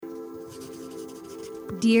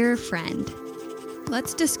Dear friend,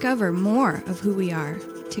 Let's discover more of who we are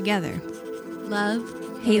together.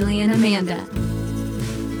 love, Haley and Amanda.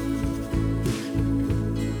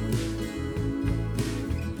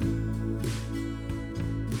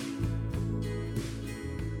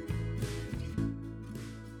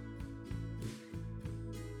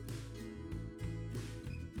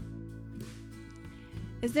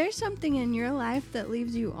 Is there something in your life that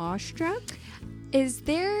leaves you awestruck? Is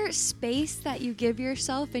there space that you give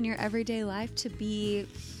yourself in your everyday life to be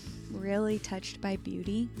really touched by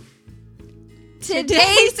beauty?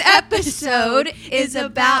 Today's episode is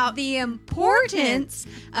about the importance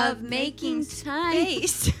of making time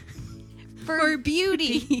for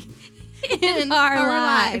beauty in our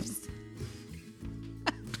lives.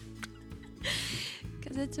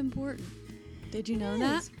 Because it's important. Did you know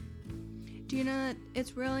that? Do you know that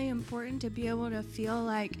it's really important to be able to feel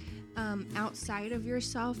like outside of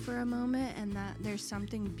yourself for a moment, and that there's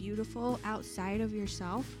something beautiful outside of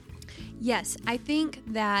yourself? Yes, I think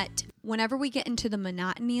that whenever we get into the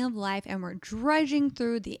monotony of life and we're drudging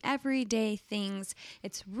through the everyday things,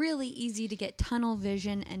 it's really easy to get tunnel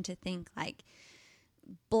vision and to think like,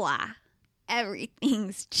 blah,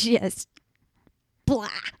 everything's just blah.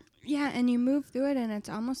 Yeah, and you move through it, and it's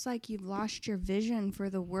almost like you've lost your vision for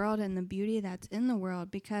the world and the beauty that's in the world,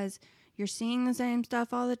 because you're seeing the same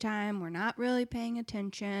stuff all the time. We're not really paying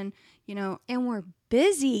attention, And we're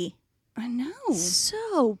busy. I know.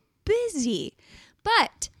 So busy.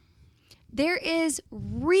 But there is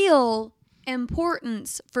real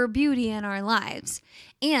importance for beauty in our lives.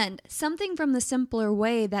 And something from The Simpler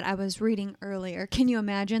Way that I was reading earlier. Can you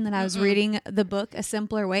imagine that I was reading the book A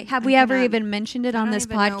Simpler Way? Have we ever even mentioned it on this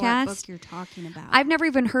podcast? I don't even know what book you're talking about. I've never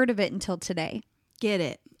even heard of it until today. Get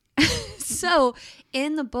it. So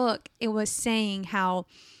in the book, it was saying how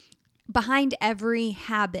behind every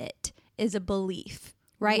habit is a belief,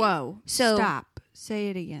 right? Whoa. So stop. Say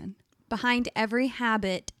it again. Behind every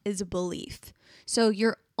habit is a belief. So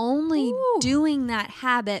you're only doing that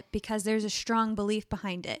habit because there's a strong belief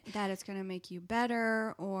behind it. That it's going to make you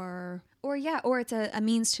better, or it's a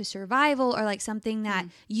means to survival, or like something that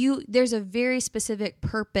there's a very specific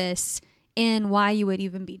purpose in why you would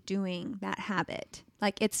even be doing that habit.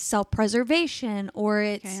 Like it's self-preservation, or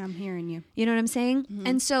it's... Okay, I'm hearing you. You know what I'm saying? Mm-hmm.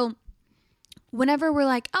 And so whenever we're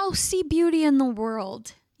like, oh, see beauty in the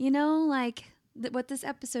world, like... what this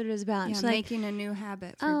episode is about. Yeah, it's making a new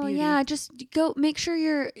habit for beauty. Yeah, just go make sure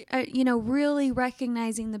you're, really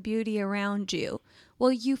recognizing the beauty around you.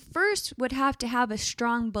 Well, you first would have to have a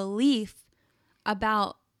strong belief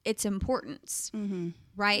about its importance,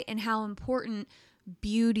 right? And how important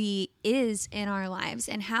beauty is in our lives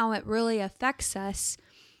and how it really affects us.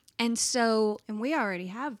 And we already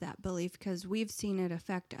have that belief because we've seen it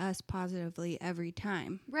affect us positively every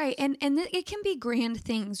time. Right. And it can be grand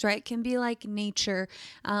things, right? It can be like nature,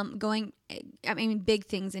 big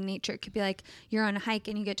things in nature. It could be like you're on a hike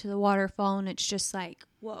and you get to the waterfall and it's just like,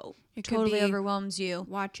 whoa, it totally overwhelms you.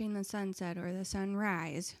 Watching the sunset or the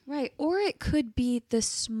sunrise. Right. Or it could be the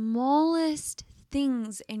smallest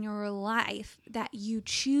things in your life that you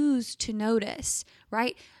choose to notice,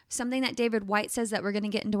 right? Something that David Whyte says that we're going to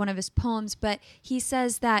get into one of his poems, but he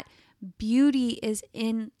says that beauty is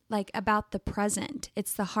about the present.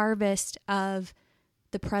 It's the harvest of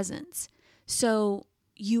the presence. So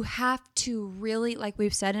you have to really, like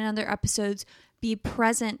we've said in other episodes, be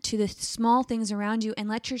present to the small things around you and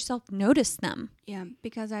let yourself notice them. Yeah,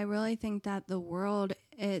 because I really think that the world,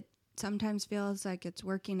 it sometimes feels like it's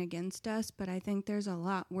working against us, but I think there's a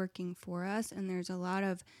lot working for us, and there's a lot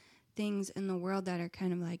of things in the world that are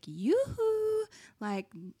kind of like, yoo-hoo, like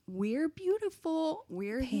we're beautiful,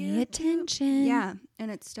 we're here. Pay attention. Yeah, and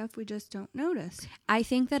it's stuff we just don't notice. I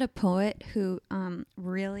think that a poet who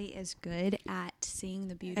really is good at seeing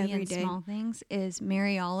the beauty in small things is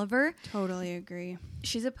Mary Oliver. Totally agree.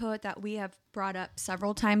 She's a poet that we have brought up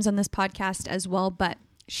several times on this podcast as well, but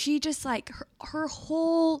she just like her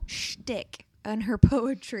whole shtick on her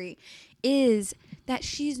poetry is that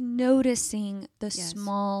she's noticing the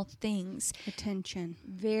small things. Attention.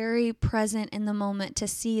 Very present in the moment to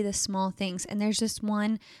see the small things. And there's just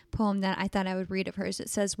one poem that I thought I would read of hers. It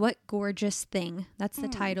says, "What gorgeous thing." That's the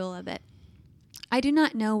title of it. "I do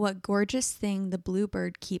not know what gorgeous thing the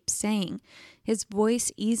bluebird keeps saying, his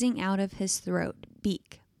voice easing out of his throat,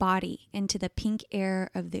 beak, body, into the pink air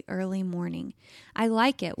of the early morning. I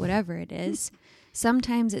like it, whatever it is.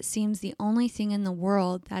 Sometimes it seems the only thing in the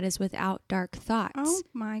world that is without dark thoughts. Oh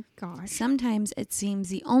my gosh. Sometimes it seems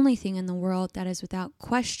the only thing in the world that is without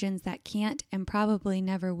questions that can't and probably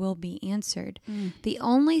never will be answered. The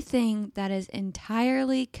only thing that is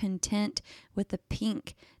entirely content with the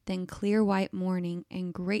pink than clear white morning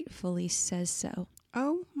and gratefully says so.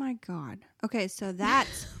 Oh my God. Okay, so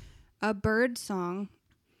that's a bird song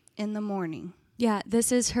in the morning. Yeah,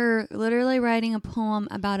 this is her literally writing a poem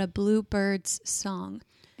about a bluebird's song.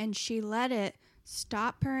 And she let it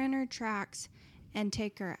stop her in her tracks and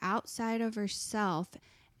take her outside of herself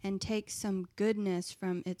and take some goodness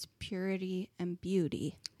from its purity and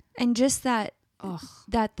beauty. And just that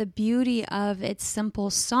the beauty of its simple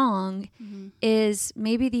song is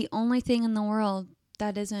maybe the only thing in the world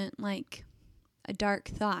that isn't like a dark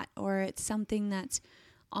thought, or it's something that's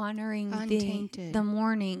honoring the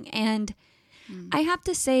morning. And I have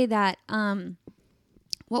to say that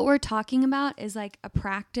what we're talking about is like a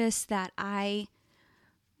practice that I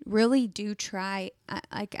really do try.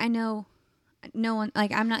 I know no one,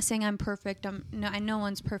 like, I'm not saying I'm perfect. No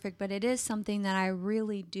one's perfect, but it is something that I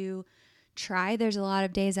really do try. There's a lot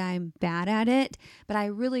of days I'm bad at it, but I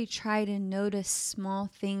really try to notice small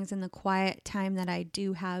things in the quiet time that I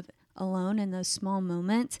do have alone, in those small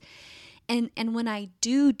moments. And when I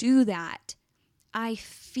do that, I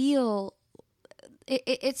feel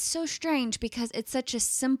it's so strange because it's such a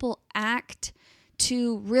simple act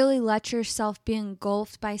to really let yourself be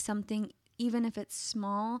engulfed by something, even if it's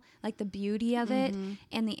small, like the beauty of it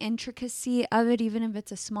and the intricacy of it, even if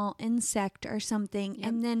it's a small insect or something. Yep.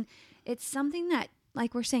 And then it's something that,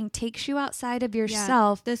 like we're saying, takes you outside of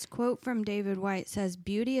yourself. Yeah. This quote from David Whyte says,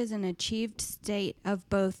 "Beauty is an achieved state of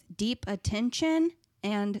both deep attention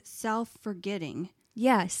and self-forgetting."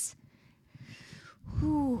 Yes.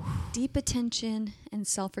 Whew. Deep attention and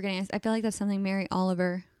self-forgetting. I feel like that's something Mary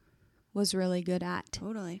Oliver was really good at.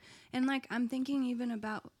 Totally. And like, I'm thinking even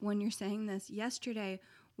about when you're saying this, yesterday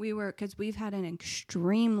because we've had an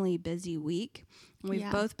extremely busy week. We've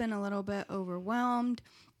both been a little bit overwhelmed,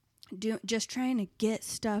 just trying to get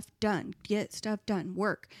stuff done,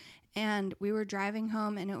 work. And we were driving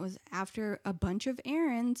home, and it was after a bunch of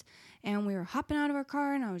errands, and we were hopping out of our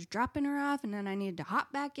car, and I was dropping her off, and then I needed to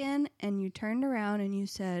hop back in, and you turned around and you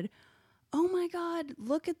said, "Oh my God,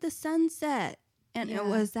 look at the sunset." And it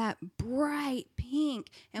was that bright pink,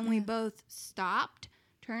 and we both stopped,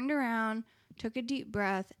 turned around, took a deep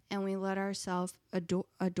breath, and we let ourselves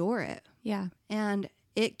adore it. Yeah. And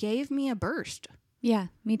it gave me a burst. Yeah,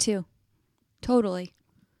 me too. Totally.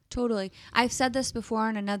 I've said this before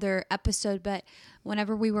in another episode, but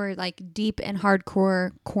whenever we were like deep in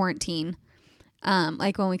hardcore quarantine,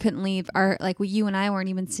 like when we couldn't leave you and I weren't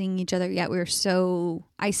even seeing each other yet. We were so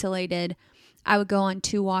isolated. I would go on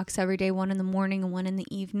 2 walks every day, one in the morning and one in the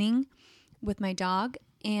evening with my dog.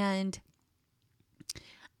 And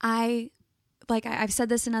I've said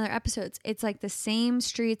this in other episodes, it's like the same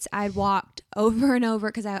streets I'd walked over and over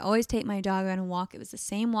because I always take my dog on a walk. It was the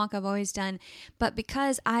same walk I've always done. But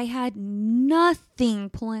because I had nothing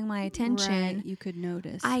pulling my attention, right, you could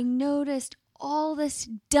notice. I noticed all this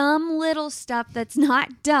dumb little stuff that's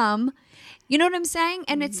not dumb. You know what I'm saying?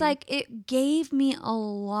 And it's like, it gave me a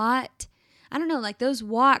lot. I don't know, like those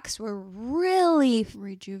walks were really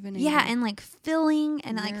rejuvenating. Yeah, and like filling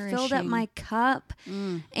and like filled up my cup.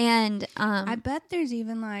 And I bet there's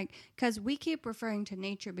even like, because we keep referring to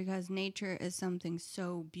nature because nature is something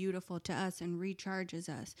so beautiful to us and recharges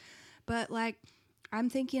us. But like, I'm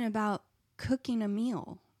thinking about cooking a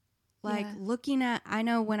meal. Like looking at, I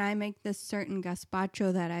know when I make this certain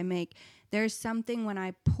gazpacho that I make, there's something when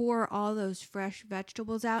I pour all those fresh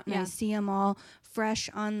vegetables out and I see them all fresh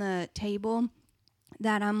on the table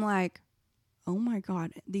that I'm like, oh my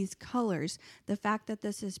God, these colors, the fact that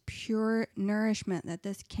this is pure nourishment, that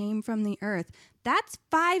this came from the earth, that's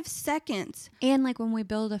 5 seconds. And like when we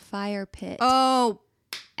build a fire pit. Oh.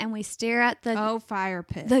 And we stare at the fire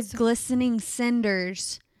pits. The glistening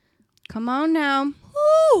cinders. Come on now.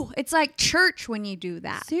 Woo! It's like church when you do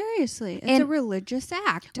that. Seriously. It's a religious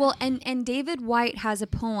act. Well, and David Whyte has a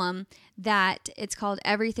poem that it's called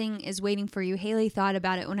Everything is Waiting for You. Haley thought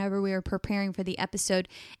about it whenever we were preparing for the episode.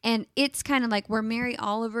 And it's kind of like where Mary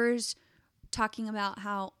Oliver's talking about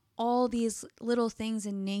how all these little things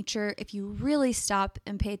in nature, if you really stop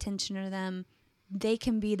and pay attention to them, they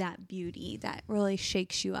can be that beauty that really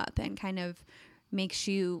shakes you up and kind of makes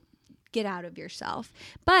you get out of yourself.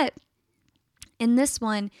 But In this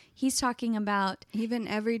one, he's talking about even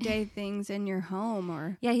everyday things in your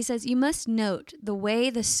home he says, you must note the way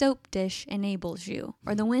the soap dish enables you,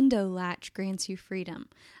 or the window latch grants you freedom.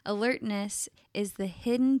 Alertness is the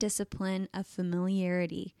hidden discipline of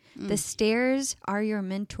familiarity. The stairs are your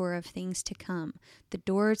mentor of things to come. The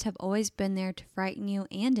doors have always been there to frighten you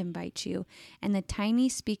and invite you. And the tiny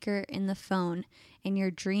speaker in the phone and your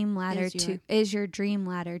dream ladder is your dream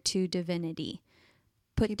ladder to divinity.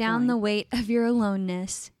 Put down the weight of your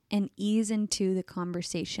aloneness and ease into the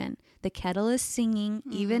conversation. The kettle is singing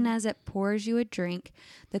even as it pours you a drink.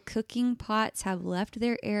 The cooking pots have left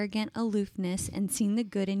their arrogant aloofness and seen the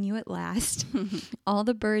good in you at last. All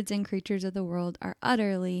the birds and creatures of the world are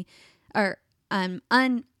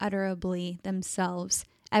unutterably themselves.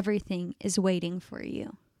 Everything is waiting for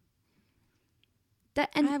you. I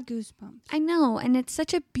have goosebumps. I know, and it's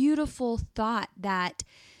such a beautiful thought that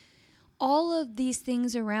all of these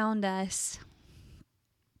things around us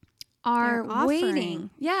are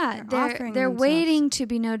waiting. Yeah, they're waiting to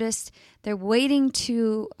be noticed. They're waiting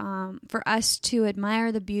to for us to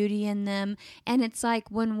admire the beauty in them. And it's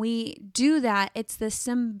like when we do that, it's the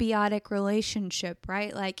symbiotic relationship,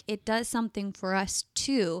 right? Like it does something for us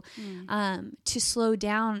too, to slow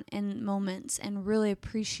down in moments and really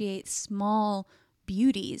appreciate small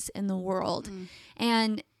beauties in the world.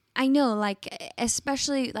 And I know, like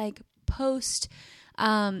especially like post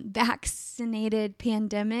vaccinated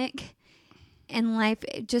pandemic and life,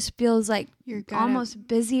 it just feels like you're almost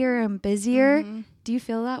busier and busier. Do you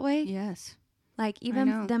feel that way? Yes. Like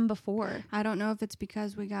even than before. I don't know if it's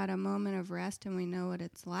because we got a moment of rest and we know what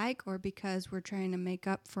it's like, or because we're trying to make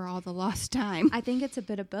up for all the lost time. I think it's a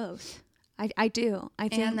bit of both. I do. I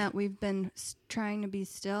think. And that we've been trying to be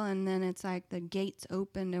still, and then it's like the gates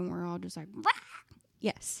opened and we're all just like, Wah!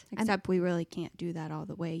 Yes. Except we really can't do that all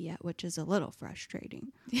the way yet, which is a little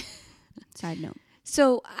frustrating. Side note.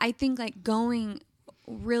 So I think like going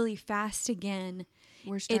really fast again,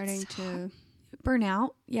 we're starting to burn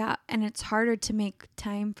out. Yeah. And it's harder to make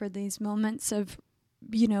time for these moments of,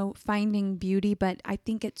 finding beauty. But I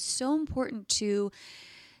think it's so important to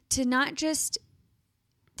not just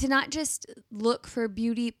look for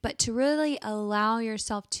beauty, but to really allow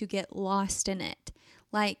yourself to get lost in it.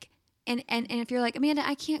 Like, and if you're like, Amanda,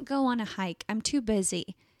 I can't go on a hike, I'm too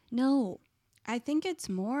busy. No. I think it's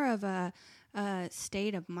more of a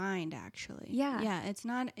state of mind, actually. Yeah. Yeah, it's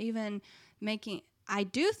not even I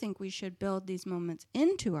do think we should build these moments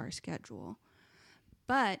into our schedule.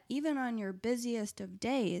 But even on your busiest of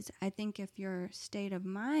days, I think if your state of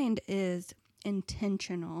mind is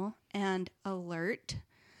intentional and alert,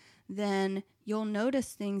 then you'll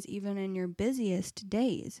notice things even in your busiest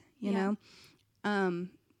days, you know?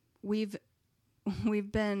 We've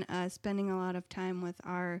been spending a lot of time with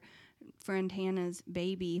our friend Hannah's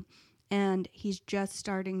baby, and he's just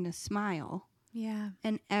starting to smile. Yeah.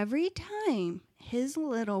 And every time his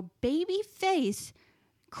little baby face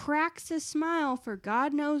cracks a smile for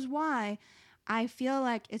God knows why, I feel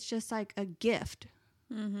like it's just like a gift.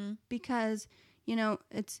 Because,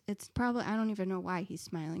 it's probably, I don't even know why he's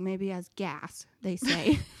smiling. Maybe he has gas, they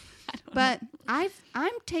say. But I'm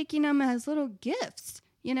taking them as little gifts.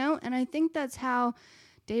 And I think that's how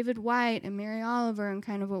David Whyte and Mary Oliver and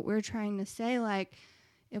kind of what we're trying to say, like,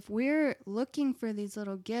 if we're looking for these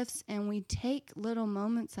little gifts and we take little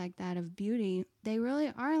moments like that of beauty, they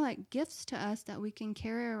really are like gifts to us that we can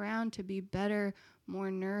carry around to be better,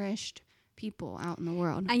 more nourished people out in the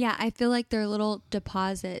world. Yeah, I feel like they're little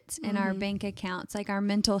deposits in our bank accounts, like our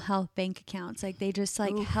mental health bank accounts. Like they just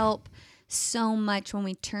help so much when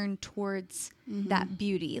we turn towards that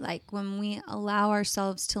beauty. Like when we allow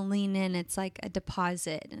ourselves to lean in, it's like a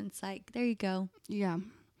deposit, and it's like, there you go. Yeah.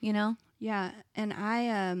 Yeah. And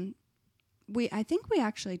I think we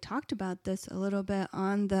actually talked about this a little bit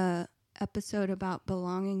on the episode about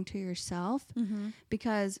belonging to yourself,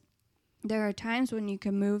 because there are times when you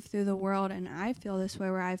can move through the world, and I feel this way,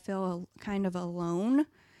 where I feel kind of alone,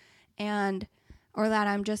 or that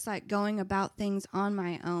I'm just like going about things on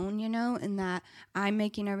my own, and that I'm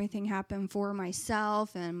making everything happen for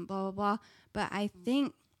myself and blah, blah, blah. But I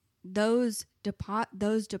think those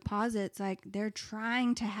deposits, like, they're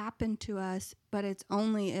trying to happen to us, but it's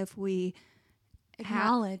only if we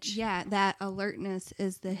acknowledge. That alertness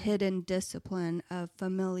is the hidden discipline of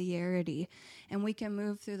familiarity. And we can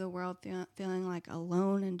move through the world feeling like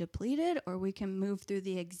alone and depleted, or we can move through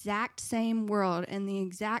the exact same world and the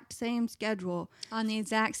exact same schedule. On the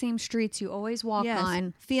exact same streets you always walk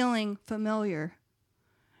on. Feeling familiar.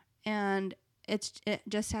 And it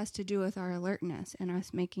just has to do with our alertness and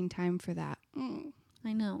us making time for that.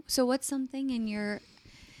 I know. So what's something in your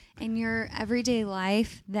everyday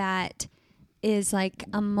life that is like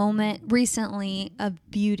a moment recently of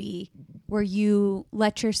beauty where you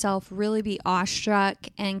let yourself really be awestruck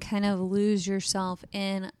and kind of lose yourself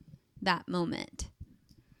in that moment?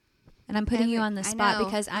 And I'm putting you on the spot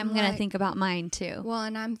because I'm going to think about mine too. Well,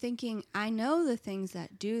 and I'm thinking, I know the things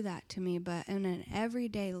that do that to me, but in an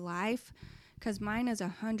everyday life, because mine is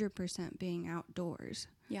 100% being outdoors.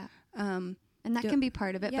 Yeah. And that can be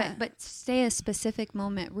part of it. Yeah. But say a specific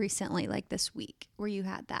moment recently, like this week, where you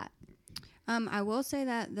had that. I will say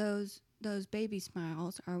that those baby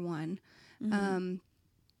smiles are one. Mm-hmm.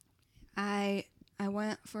 I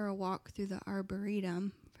went for a walk through the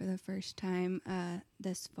Arboretum for the first time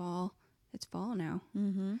this fall. It's fall now.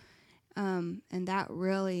 Mm-hmm. And that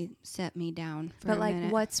really set me down for but a like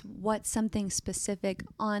minute. what's something specific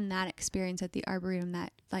on that experience at the Arboretum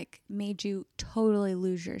that like made you totally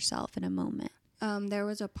lose yourself in a moment? There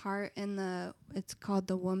was a part in it's called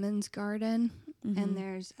the Woman's Garden, Mm-hmm. and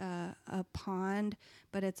there's a pond,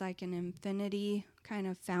 but it's like an infinity kind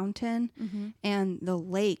of fountain, Mm-hmm. and the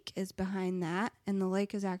lake is behind that, and the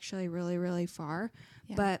lake is actually really, really far.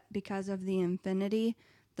 Yeah. But because of the infinity,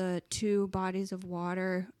 the two bodies of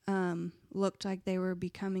water looked like they were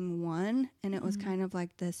becoming one, and it was Mm-hmm. kind of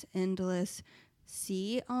like this endless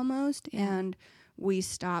sea almost. Yeah. And we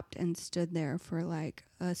stopped and stood there for like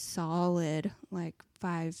a solid like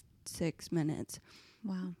 5-6 minutes.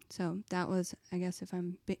 Wow. So that was, I guess if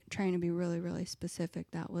I'm trying to be really, really specific,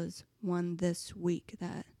 that was one this week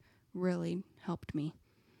that really helped me.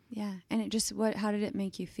 Yeah. And it just, how did it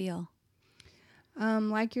make you feel?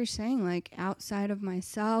 Like you're saying, like outside of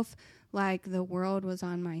myself, like the world was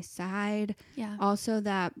on my side. Yeah. Also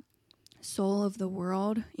that soul of the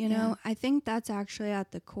world, you know, I think that's actually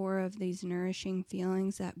at the core of these nourishing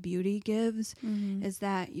feelings that beauty gives, Mm-hmm. is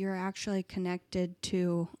that you're actually connected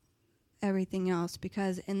to everything else,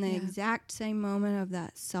 because in the exact same moment of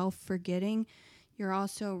that self-forgetting, you're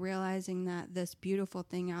also realizing that this beautiful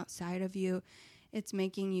thing outside of you, it's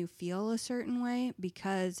making you feel a certain way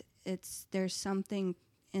because there's something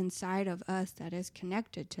inside of us that is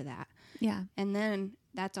connected to that. Yeah. And then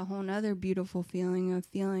that's a whole nother beautiful feeling of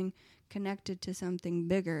feeling connected to something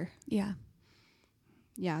bigger. Yeah.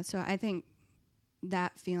 Yeah, so I think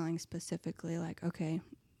that feeling specifically, like, okay,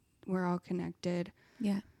 we're all connected.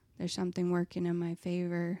 Yeah. There's something working in my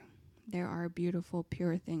favor. There are beautiful,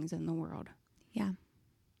 pure things in the world. Yeah.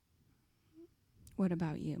 What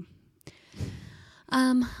about you?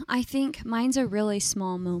 I think mine's a really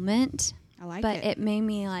small moment, I like but it. it made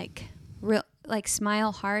me like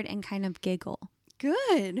smile hard and kind of giggle.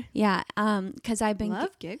 Good. Yeah. 'Cause I've been,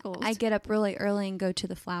 Love giggles. I get up really early and go to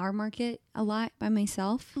the flower market a lot by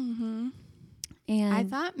myself. Mm-hmm. And I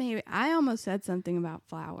thought maybe I almost said something about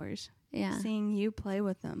flowers. yeah. Seeing you play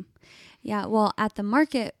with them. Yeah. Well, at the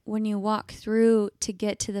market, when you walk through to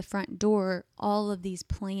get to the front door, all of these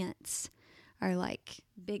plants are like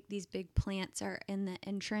these big plants are in the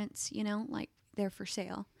entrance, you know, like they're for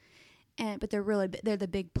sale. But they're the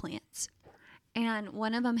big plants. And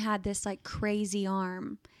one of them had this like crazy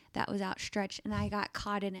arm that was outstretched, and I got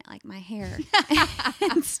caught in it, like my hair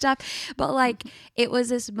and stuff. But like, it was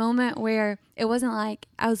this moment where it wasn't like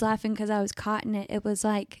I was laughing because I was caught in it. It was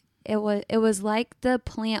like, it was like the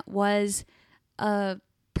plant was a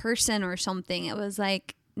person or something. It was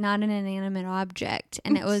like not an inanimate object.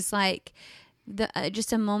 And it was like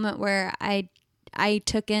just a moment where I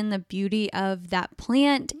took in the beauty of that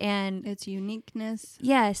plant and Its uniqueness.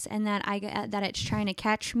 yes, and that that it's trying to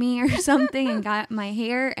catch me or something and got my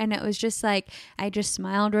hair, and it was just like I just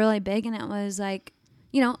smiled really big, and it was like,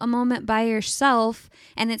 you know, a moment by yourself,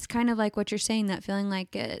 and it's kind of like what you're saying, that feeling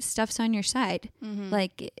like stuff's on your side. Mm-hmm.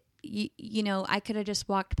 Like you know, I could have just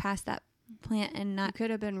walked past that plant and You not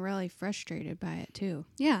could have been really frustrated by it too.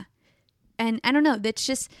 yeah. And I don't know, that's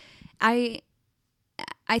just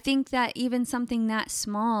I think that even something that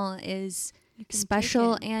small is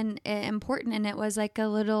special and important, and it was like a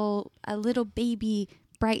little baby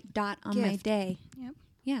bright dot on my Gift. day. Yep.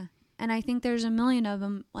 Yeah. And I think there's a million of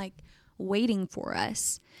them like waiting for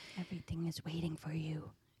us. Everything is waiting for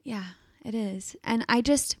you. Yeah, it is. And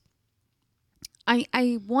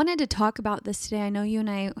I wanted to talk about this today. I know you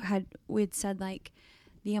and we'd said like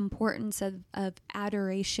the importance of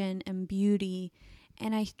adoration and beauty.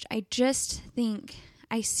 And I just think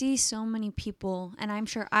I see so many people, and I'm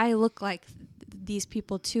sure I look like these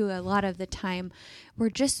people too a lot of the time. We're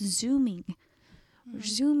just zooming. Mm-hmm.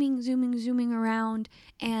 We're zooming around,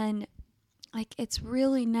 and like it's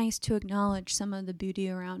really nice to acknowledge some of the beauty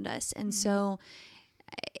around us. And so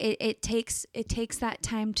it takes that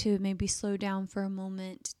time to maybe slow down for a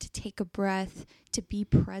moment, to take a breath, to be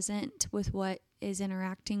present with what is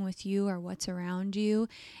interacting with you or what's around you,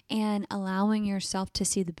 and allowing yourself to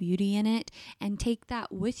see the beauty in it and take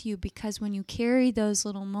that with you, because when you carry those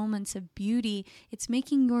little moments of beauty, it's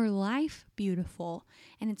making your life beautiful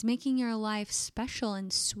and it's making your life special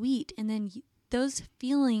and sweet. And then those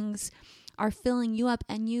feelings are filling you up,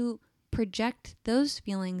 and you project those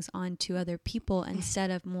feelings onto other people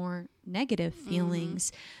instead of more negative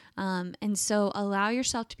feelings. And so allow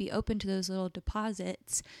yourself to be open to those little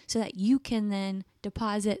deposits so that you can then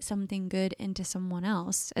deposit something good into someone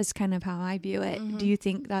else, is kind of how I view it. Do you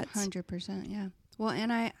think that's 100%? Yeah. Well,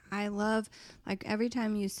 and I love, like, every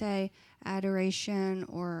time you say adoration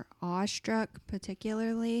or awestruck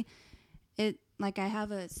particularly, it, like, I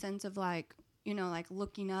have a sense of, like, you know, like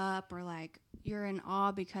looking up, or like you're in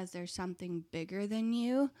awe because there's something bigger than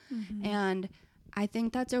you. And I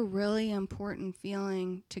think that's a really important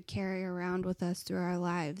feeling to carry around with us through our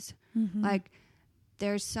lives. Like,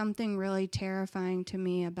 there's something really terrifying to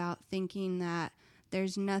me about thinking that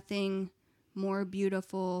there's nothing more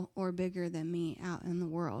beautiful or bigger than me out in the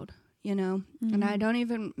world, you know? And I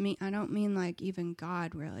don't mean like even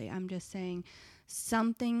God, really. I'm just saying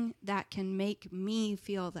something that can make me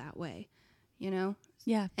feel that way, you know?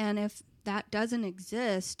 Yeah. And if that doesn't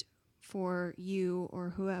exist for you or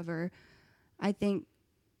whoever, I think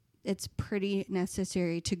it's pretty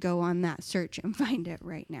necessary to go on that search and find it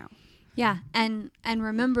right now. Yeah. And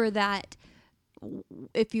remember that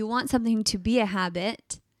if you want something to be a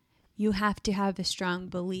habit, you have to have a strong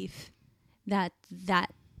belief that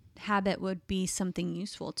that habit would be something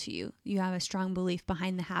useful to you. You have a strong belief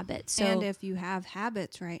behind the habit. So, and if you have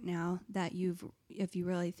habits right now that if you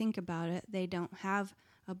really think about it, they don't have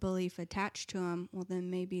a belief attached to them, well,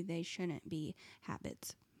 then maybe they shouldn't be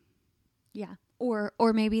habits. Yeah. Or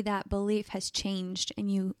maybe that belief has changed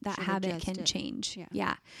and that Should habit adjust can it. change. Yeah.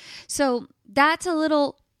 Yeah. So that's a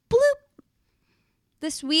little bloop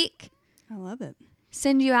this week. I love it.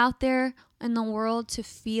 Send you out there in the world to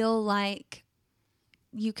feel like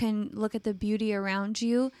you can look at the beauty around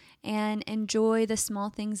you and enjoy the small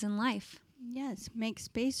things in life. Yes, make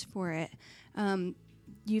space for it.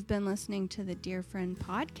 You've been listening to the Dear Friend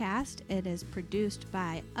podcast. It is produced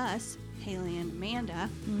by us, Haley and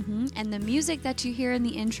Amanda. And the music that you hear in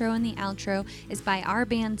the intro and the outro is by our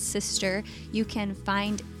band, Sister. You can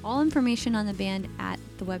find all information on the band at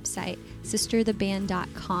the website,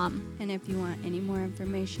 sistertheband.com. And if you want any more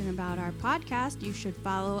information about our podcast, you should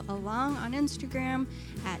follow along on Instagram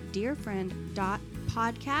at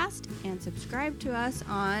dearfriend.podcast and subscribe to us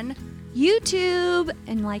on YouTube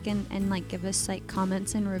and give us like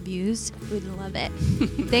comments and reviews. We'd love it.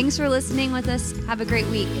 Thanks for listening with us. Have a great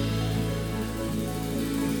week.